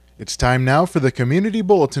It's time now for the Community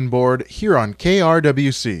Bulletin Board here on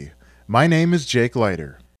KRWC. My name is Jake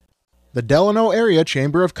Leiter. The Delano Area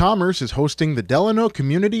Chamber of Commerce is hosting the Delano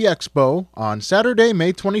Community Expo on Saturday,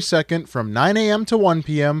 May 22nd from 9 a.m. to 1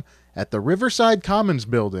 p.m. at the Riverside Commons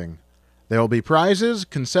Building. There will be prizes,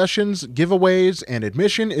 concessions, giveaways, and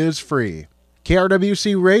admission is free.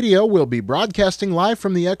 KRWC Radio will be broadcasting live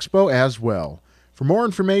from the expo as well. For more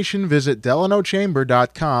information, visit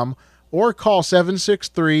delanochamber.com or call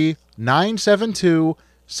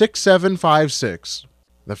 763-972-6756.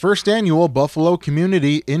 The first annual Buffalo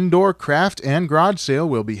Community Indoor Craft and Garage Sale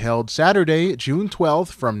will be held Saturday, June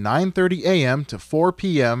 12th from 9:30 a.m. to 4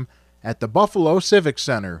 p.m. at the Buffalo Civic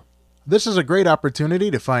Center. This is a great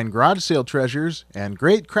opportunity to find garage sale treasures and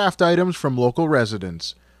great craft items from local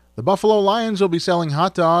residents. The Buffalo Lions will be selling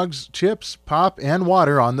hot dogs, chips, pop, and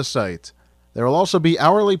water on the site. There will also be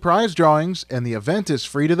hourly prize drawings, and the event is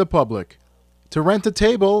free to the public. To rent a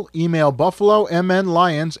table, email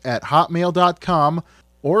buffalomnlions@hotmail.com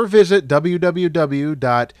or visit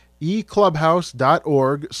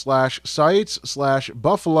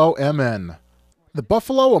www.eclubhouse.org/sites/BuffaloMN. The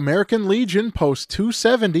Buffalo American Legion Post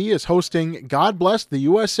 270 is hosting God Bless the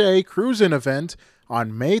USA Cruisin' event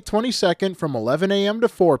on May 22nd from 11 a.m. to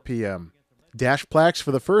 4 p.m. Dash plaques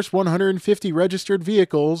for the first 150 registered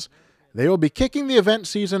vehicles. They will be kicking the event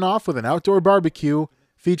season off with an outdoor barbecue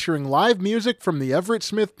featuring live music from the Everett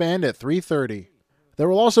Smith Band at 3:30. There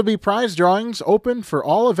will also be prize drawings open for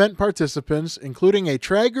all event participants, including a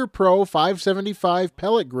Traeger Pro 575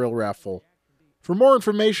 pellet grill raffle. For more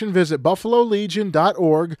information, visit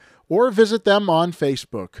buffalolegion.org or visit them on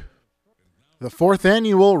Facebook. The 4th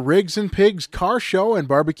annual Rigs and Pigs Car Show and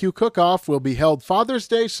Barbecue Cook-Off will be held Father's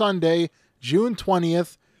Day Sunday, June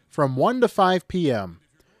 20th from 1 to 5 p.m.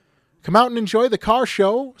 Come out and enjoy the car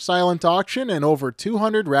show, silent auction, and over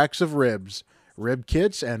 200 racks of ribs, rib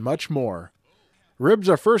kits, and much more. Ribs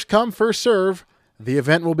are first come, first serve. The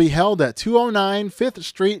event will be held at 209 5th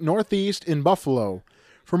Street Northeast in Buffalo.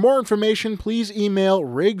 For more information, please email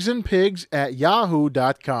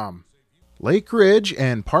rigsandpigs@yahoo.com. Lake Ridge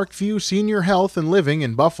and Parkview Senior Health and Living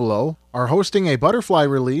in Buffalo are hosting a butterfly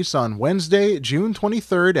release on Wednesday, June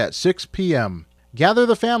 23rd at 6 p.m. Gather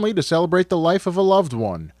the family to celebrate the life of a loved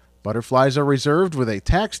one. Butterflies are reserved with a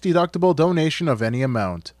tax-deductible donation of any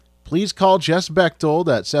amount. Please call Jess Bechtold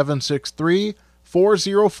at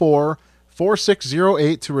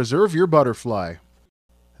 763-404-4608 to reserve your butterfly.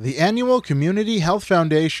 The annual Community Health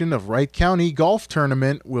Foundation of Wright County Golf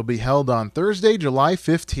Tournament will be held on Thursday, July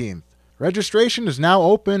 15th. Registration is now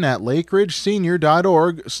open at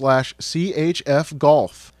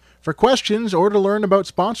lakeridgesenior.org/chfgolf. For questions or to learn about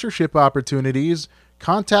sponsorship opportunities,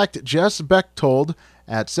 contact Jess Bechtold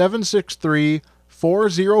at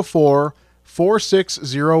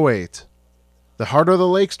 763-404-4608. The Heart of the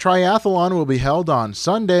Lakes Triathlon will be held on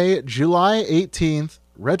Sunday, July 18th.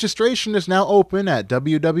 Registration is now open at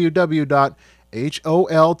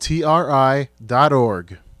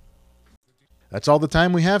www.holtri.org. That's all the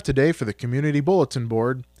time we have today for the Community Bulletin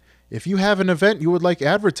Board. If you have an event you would like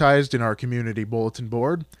advertised in our Community Bulletin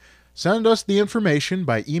Board, send us the information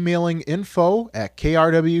by emailing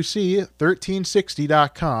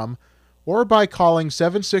info@krwc1360.com or by calling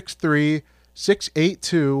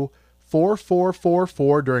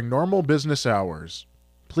 763-682-4444 during normal business hours.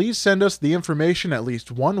 Please send us the information at least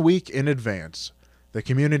 1 week in advance. The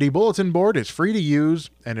Community Bulletin Board is free to use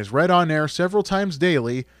and is read on air several times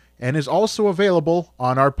daily and is also available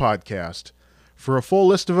on our podcast. For a full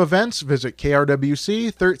list of events, visit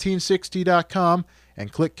krwc1360.com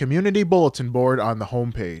and click Community Bulletin Board on the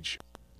homepage.